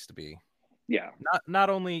the place to be. Yeah. Not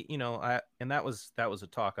only, you know, and that was a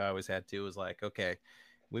talk I always had too, was like, okay,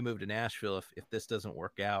 we moved to Nashville. If this doesn't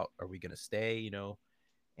work out, are we going to stay, you know?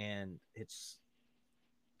 And it's,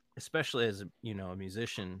 especially as a, you know, a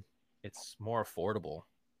musician, it's more affordable.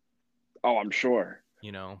 Oh, I'm sure.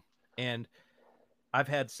 you know. And I've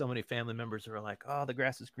had so many family members who are like, "Oh, the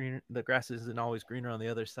grass is greener. The grass isn't always greener on the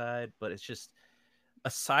other side." But it's just,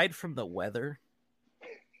 aside from the weather,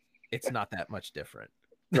 it's not that much different.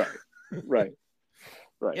 Right.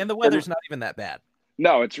 And the weather's not even that bad.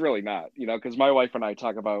 No, it's really not. You know, because my wife and I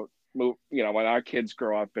talk about when our kids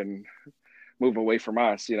grow up and move away from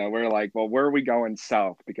us, you know, we're like, well, where are we going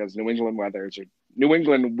south? Because New England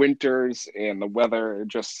winters and the weather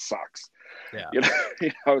just sucks. Yeah.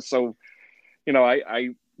 So,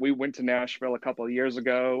 we went to Nashville a couple of years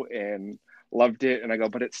ago and loved it. And I go,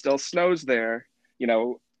 but it still snows there,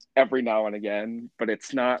 every now and again, but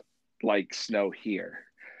it's not like snow here.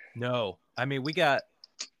 No, I mean,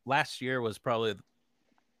 last year was probably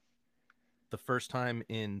the first time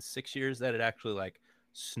in 6 years that it actually like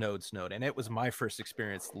snowed. And it was my first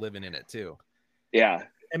experience living in it too. Yeah.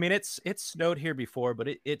 I mean, it's snowed here before, but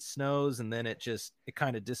it snows and then it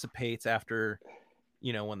kind of dissipates after,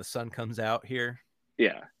 when the sun comes out here.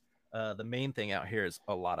 Yeah. The main thing out here is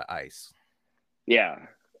a lot of ice. Yeah.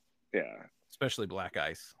 Yeah. Especially black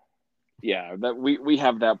ice. Yeah. That we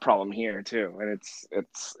have that problem here too. And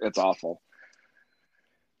it's awful.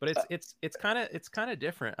 But it's kind of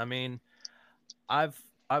different. I mean, I've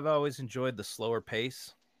always enjoyed the slower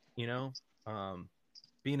pace,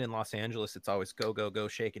 being in Los Angeles, it's always go,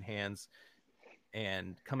 shaking hands.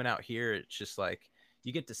 And coming out here, it's just like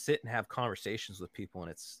you get to sit and have conversations with people,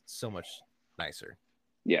 and it's so much nicer.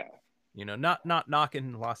 Yeah. Not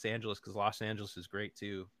knocking Los Angeles, because Los Angeles is great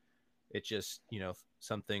too. It just,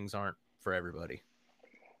 some things aren't for everybody.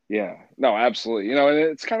 Yeah, no, absolutely. And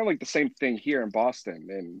it's kind of like the same thing here in Boston.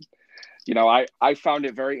 And, I found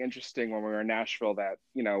it very interesting when we were in Nashville that,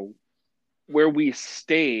 where we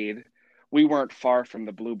stayed, we weren't far from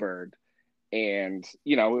the Bluebird. And,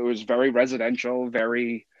 it was very residential,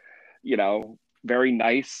 very, very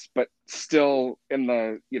nice, but still in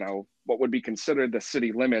the, what would be considered the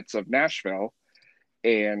city limits of Nashville.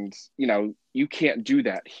 And, you can't do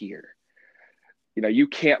that here. You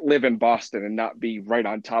can't live in Boston and not be right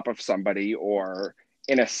on top of somebody or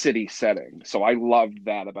in a city setting. So I loved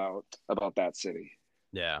that about that city.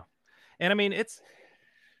 Yeah. And I mean, it's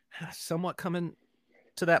somewhat coming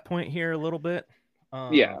to that point here a little bit.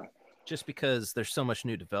 Yeah. Just because there's so much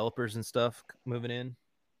new developers and stuff moving in.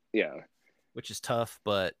 Yeah. Which is tough,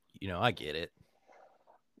 but I get it.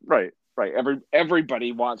 Right.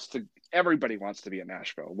 Everybody wants to be in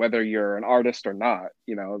Nashville, whether you're an artist or not.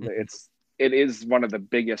 It is one of the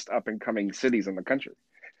biggest up and coming cities in the country.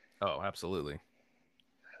 Oh, absolutely.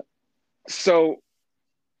 So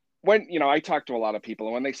when, I talk to a lot of people,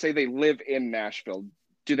 and when they say they live in Nashville,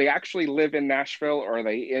 do they actually live in Nashville, or are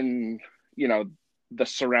they in, the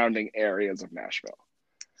surrounding areas of Nashville?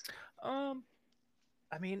 I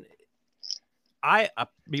mean,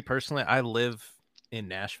 me personally, I live in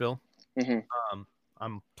Nashville. Mm-hmm.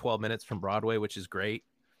 I'm 12 minutes from Broadway, which is great.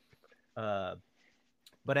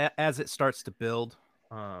 But as it starts to build,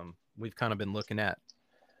 we've kind of been looking at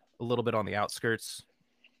a little bit on the outskirts,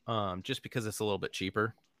 just because it's a little bit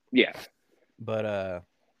cheaper. Yeah. But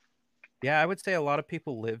yeah, I would say a lot of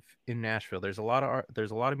people live in Nashville. There's a lot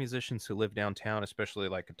of musicians who live downtown, especially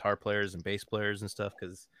like guitar players and bass players and stuff,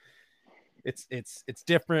 because it's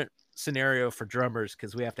different scenario for drummers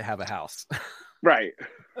because we have to have a house. Right.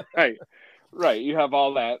 You have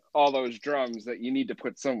all those drums that you need to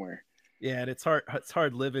put somewhere. Yeah, and it's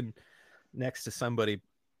hard living next to somebody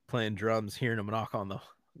playing drums, hearing them knock on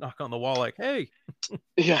the wall like, "Hey."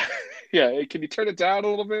 Yeah. Hey, can you turn it down a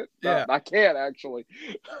little bit? Yeah. I can't actually.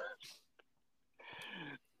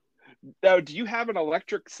 Now, do you have an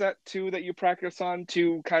electric set too that you practice on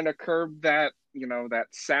to kind of curb that, that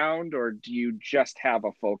sound, or do you just have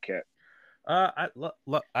a full kit?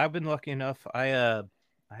 I've been lucky enough. I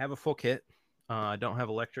have a full kit. I don't have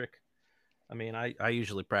electric. I mean, I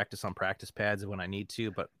usually practice on practice pads when I need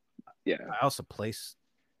to, but yeah, I also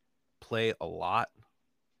play a lot.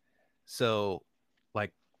 So,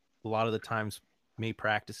 like, a lot of the times, me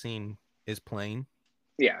practicing is playing.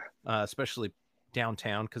 Yeah, especially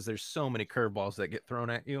downtown, because there's so many curveballs that get thrown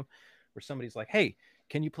at you. Where somebody's like, "Hey,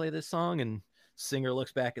 can you play this song?" And singer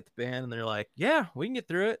looks back at the band, and they're like, "Yeah, we can get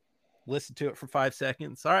through it." Listen to it for 5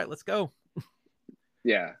 seconds. All right, let's go.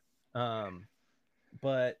 Yeah.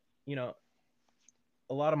 But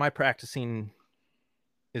a lot of my practicing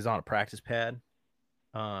is on a practice pad,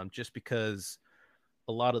 just because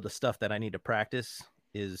a lot of the stuff that I need to practice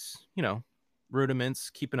is, rudiments,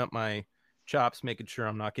 keeping up my chops, making sure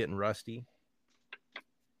I'm not getting rusty.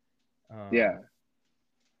 Yeah.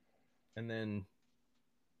 And then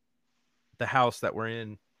the house that we're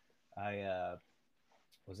in, I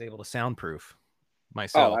was able to soundproof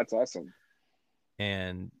myself. Oh, that's awesome.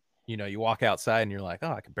 and you walk outside and you're like,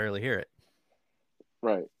 oh, I can barely hear it.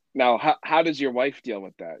 Right. Now, how does your wife deal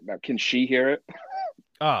with that? Now, can she hear it?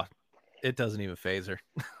 Oh, it doesn't even faze her.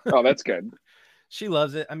 Oh, that's good. She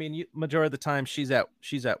loves it. I mean, majority of the time she's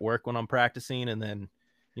at work when I'm practicing, and then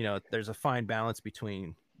there's a fine balance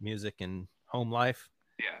between music and home life.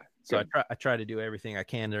 Yeah. So I try to do everything I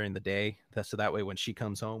can during the day. So that way when she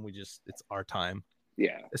comes home, it's our time.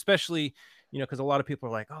 Yeah. Especially, because a lot of people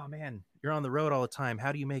are like, oh man, you're on the road all the time.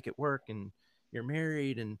 How do you make it work? And you're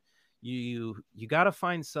married, and you got to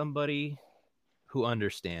find somebody who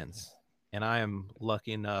understands. And I am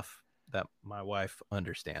lucky enough that my wife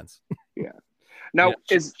understands. Yeah. Now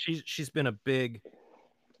she's been a big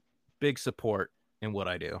support in what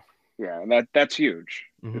I do. Yeah, and that's huge.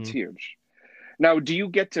 Mm-hmm. It's huge. Now, do you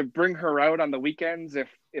get to bring her out on the weekends if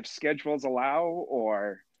schedules allow,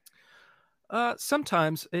 or?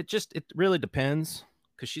 Sometimes it really depends,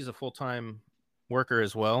 because she's a full-time worker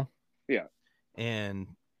as well. Yeah. And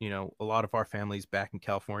a lot of our family's back in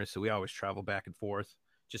California, so we always travel back and forth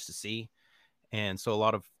just to see. And so a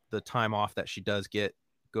lot of the time off that she does get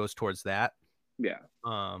goes towards that. Yeah.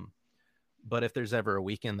 But if there's ever a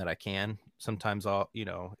weekend that I can, sometimes I'll,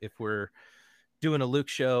 if we're doing a Luke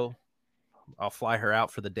show, I'll fly her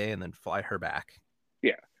out for the day and then fly her back.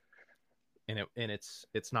 Yeah. And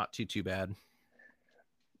it's not too bad.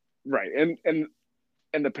 Right.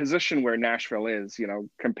 And the position where Nashville is,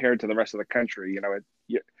 compared to the rest of the country,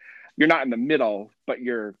 you're not in the middle, but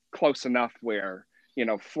you're close enough where,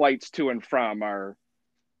 flights to and from are,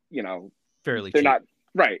 fairly they're cheap. not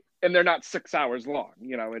right. And they're not 6 hours long,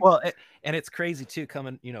 and it's crazy too,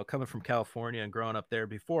 coming from California and growing up there.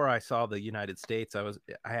 Before I saw the United States, I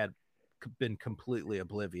had been completely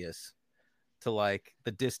oblivious to like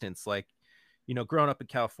the distance. Like, growing up in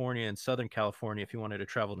California and Southern California, if you wanted to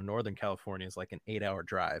travel to Northern California, is like an 8-hour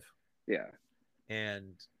drive. Yeah.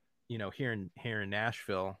 And, here in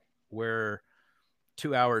Nashville, we're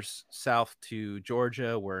 2 hours south to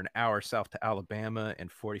Georgia. We're an hour south to Alabama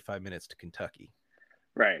and 45 minutes to Kentucky.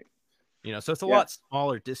 Right. So it's a lot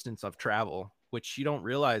smaller distance of travel, which you don't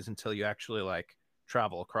realize until you actually like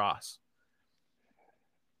travel across.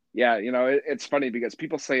 Yeah. It's funny because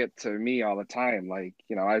people say it to me all the time. Like,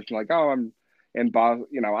 I was like, oh, I'm in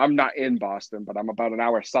Boston, I'm not in Boston, but I'm about an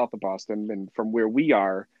hour south of Boston. And from where we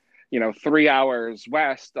are, 3 hours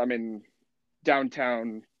west, I'm in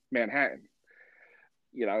downtown Manhattan.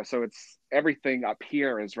 So it's everything up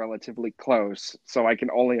here is relatively close. So I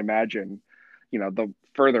can only imagine, the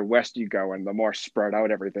further west you go and the more spread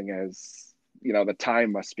out everything is, the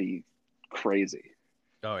time must be crazy.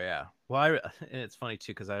 Oh yeah. Well, and it's funny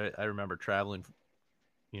too, because I remember traveling,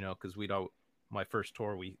 because my first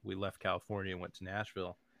tour, we left California and went to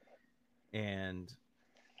Nashville, and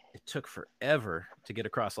it took forever to get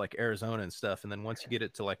across like Arizona and stuff. And then once you get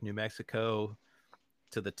it to like New Mexico,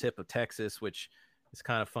 to the tip of Texas, which is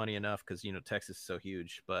kind of funny enough because, Texas is so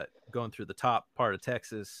huge, but going through the top part of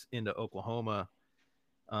Texas into Oklahoma,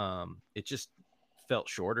 it just felt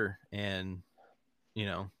shorter, and,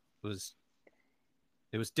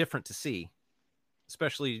 it was different to see,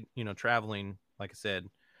 especially, traveling, like I said,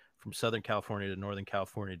 from Southern California to Northern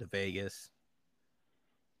California to Vegas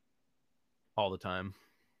all the time.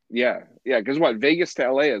 Yeah. Yeah. Because Vegas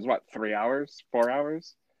to LA is 3 hours, 4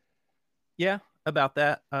 hours? Yeah, about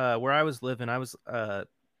that. Where I was living, I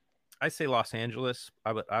say Los Angeles.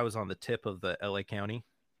 I was on the tip of the LA County.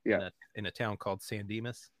 Yeah. In a town called San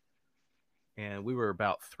Dimas. And we were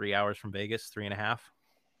about 3 hours from Vegas, 3.5,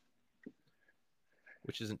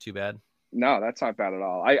 which isn't too bad. No, that's not bad at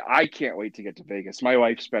all. I can't wait to get to Vegas. My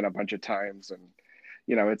wife's been a bunch of times, and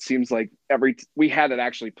it seems like we had it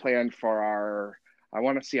actually planned for our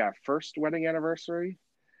first wedding anniversary,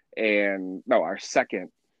 and no, our second,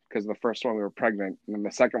 because the first one we were pregnant, and then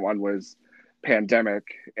the second one was pandemic,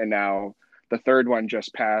 and now the third one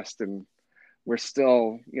just passed, and we're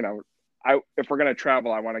still, if we're gonna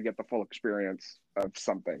travel, I want to get the full experience of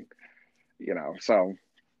something, so.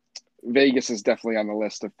 Vegas is definitely on the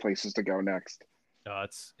list of places to go next.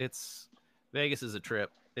 It's Vegas is a trip.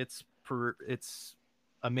 It's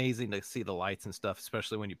amazing to see the lights and stuff,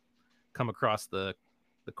 especially when you come across the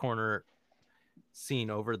corner scene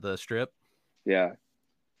over the strip. Yeah.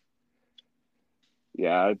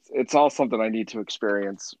 Yeah, it's all something I need to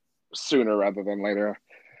experience sooner rather than later.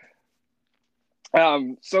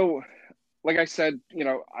 So like I said,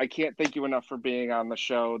 I can't thank you enough for being on the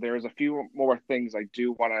show. There's a few more things I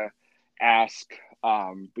do want to ask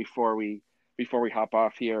before we hop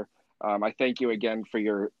off here. I thank you again for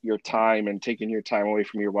your time and taking your time away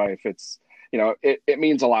from your wife. It's it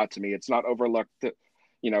means a lot to me. It's not overlooked,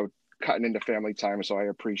 cutting into family time, so I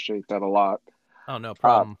appreciate that a lot. Oh, no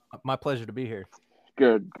problem. My pleasure to be here.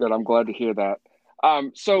 Good. I'm glad to hear that.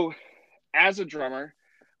 So as a drummer,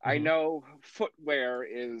 I know footwear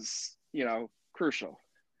is, crucial.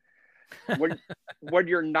 When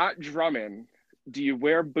you're not drumming, do you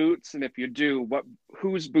wear boots? And if you do,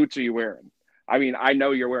 whose boots are you wearing? I mean, I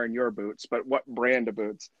know you're wearing your boots, but what brand of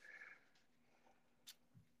boots?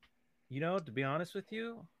 To be honest with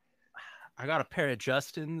you, I got a pair of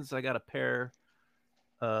Justins. I got a pair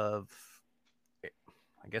of,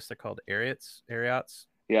 I guess they're called Ariats.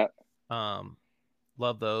 Yeah.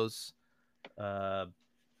 Love those.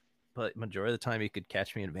 But majority of the time you could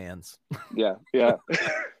catch me in Vans. Yeah. Yeah.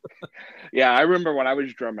 Yeah. I remember when I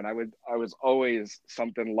was drumming, I was always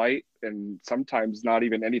something light and sometimes not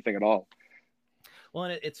even anything at all. Well,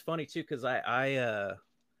 and it's funny too, because I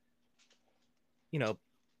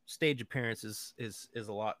stage appearances is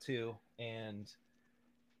a lot too, and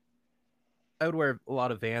I would wear a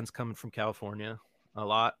lot of Vans coming from California, a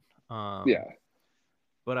lot. Yeah.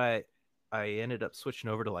 But I ended up switching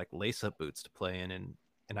over to like lace-up boots to play in, and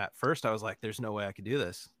at first I was like, "There's no way I could do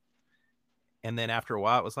this," and then after a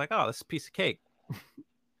while, it was like, "Oh, this is a piece of cake."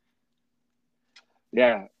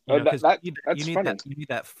 Yeah, that's funny. You need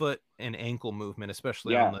that foot and ankle movement,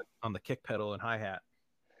 especially on the kick pedal and hi-hat.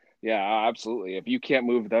 Yeah, absolutely. If you can't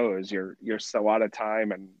move those, you're so out of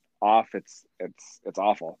time and off. It's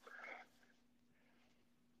awful.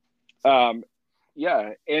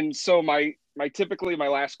 Yeah, and so my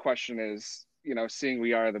last question is, seeing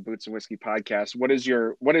we are the Boots and Whiskey podcast, what is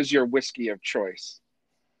your whiskey of choice?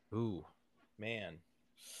 Ooh, man.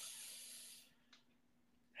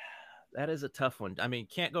 That is a tough one. I mean,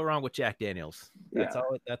 can't go wrong with Jack Daniels. That's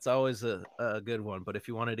always a good one. But if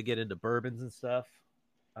you wanted to get into bourbons and stuff,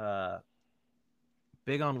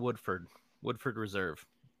 big on Woodford Reserve.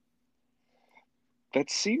 That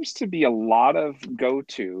seems to be a lot of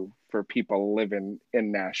go-to for people living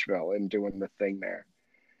in Nashville and doing the thing there.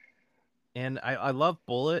 And I love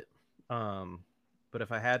Bullet. But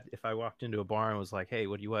if I walked into a bar and was like, "Hey,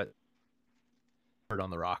 what do you want?" On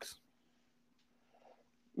the rocks.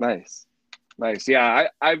 Nice. Yeah,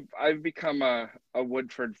 I've become a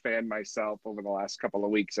Woodford fan myself over the last couple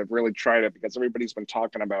of weeks. I've really tried it because everybody's been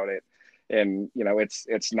talking about it, and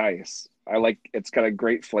it's nice. I like it's got a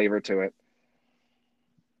great flavor to it.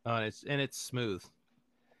 It's smooth.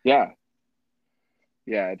 Yeah,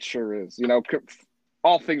 it sure is.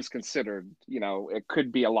 All things considered, it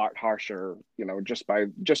could be a lot harsher, just by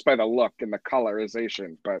the look and the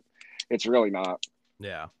colorization, but it's really not.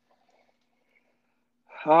 Yeah.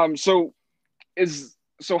 So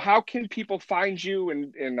how can people find you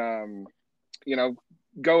and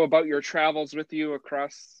go about your travels with you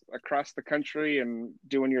across the country and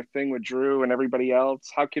doing your thing with Drew and everybody else?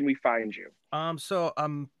 How can we find you? So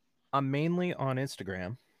I'm mainly on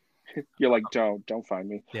Instagram. You're like, don't find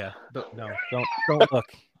me. Yeah. Don't look.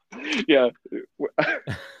 Yeah.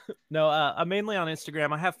 No, I'm mainly on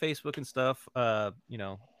Instagram. I have Facebook and stuff,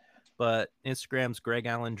 but Instagram's Greg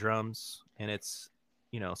Allen Drums, and it's,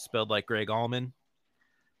 spelled like Greg Allman,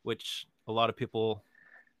 which a lot of people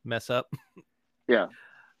mess up. Yeah.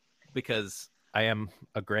 Because I am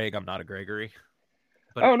a Greg, I'm not a Gregory.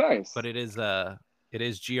 But, oh, nice. But it is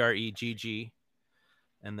GREGG,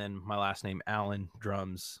 and then my last name Allen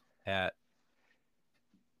Drums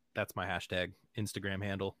that's my hashtag Instagram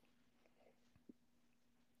handle.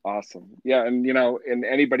 Awesome. Yeah, and and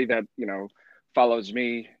anybody that follows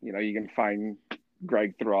me, you can find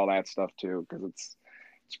Greg through all that stuff too, because it's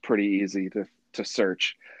pretty easy to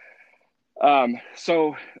search.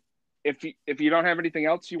 So if you don't have anything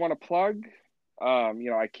else you want to plug,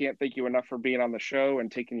 I can't thank you enough for being on the show and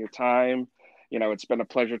taking your time. It's been a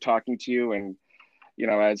pleasure talking to you, and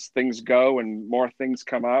as things go and more things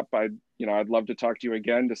come up, I'd love to talk to you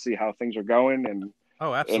again to see how things are going, and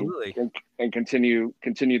oh, absolutely, and continue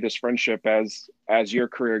this friendship as your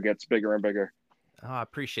career gets bigger and bigger. Oh, I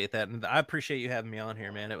appreciate that, and I appreciate you having me on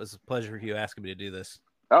here, man. It was a pleasure for you asking me to do this.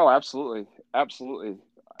 Oh, absolutely.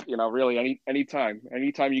 Really, anytime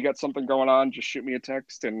you got something going on, just shoot me a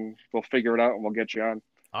text and we'll figure it out and we'll get you on.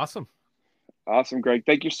 Awesome, Greg.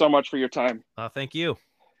 Thank you so much for your time. Thank you.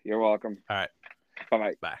 You're welcome. All right.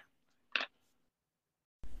 Bye-bye. Bye.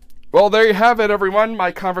 Well, there you have it, everyone.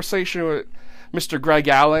 My conversation with Mr. Greg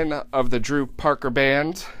Allen of the Drew Parker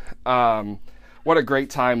Band. What a great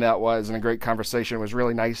time that was, and a great conversation. It was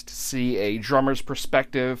really nice to see a drummer's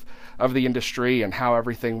perspective of the industry and how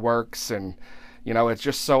everything works. And, it's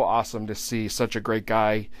just so awesome to see such a great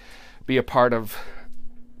guy be a part of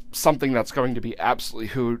something that's going to be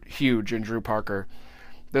absolutely huge in Drew Parker.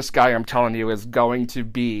 This guy, I'm telling you, is going to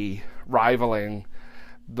be rivaling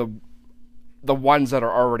the ones that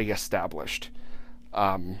are already established.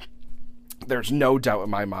 There's no doubt in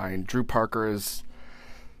my mind Drew Parker is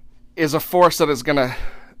a force that is gonna,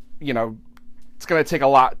 it's gonna take a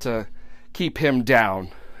lot to keep him down,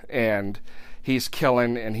 and he's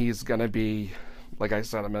killing, and he's gonna be, like I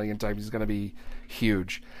said a million times, he's gonna be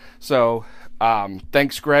huge. So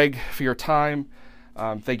thanks, Greg, for your time.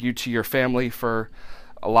 Thank you to your family for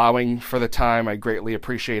allowing for the time. I greatly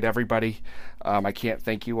appreciate everybody. I can't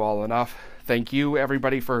thank you all enough. Thank you,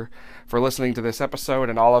 everybody, for listening to this episode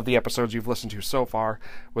and all of the episodes you've listened to so far.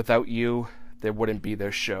 Without you, there wouldn't be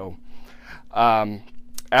this show.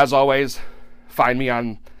 As always, find me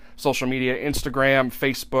on social media, Instagram,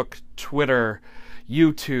 Facebook, Twitter,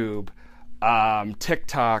 YouTube,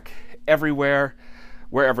 TikTok, everywhere.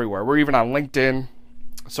 We're everywhere. We're even on LinkedIn.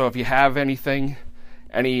 So if you have anything,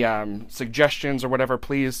 any suggestions or whatever,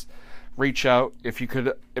 please reach out. If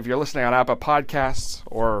you're listening on Apple Podcasts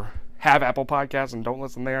or have Apple Podcasts and don't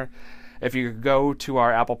listen there, if you could go to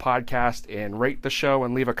our Apple Podcast and rate the show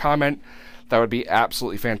and leave a comment, that would be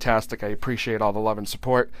absolutely fantastic. I appreciate all the love and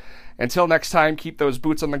support. Until next time, keep those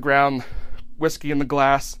boots on the ground, whiskey in the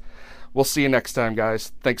glass. We'll see you next time,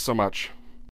 guys. Thanks so much.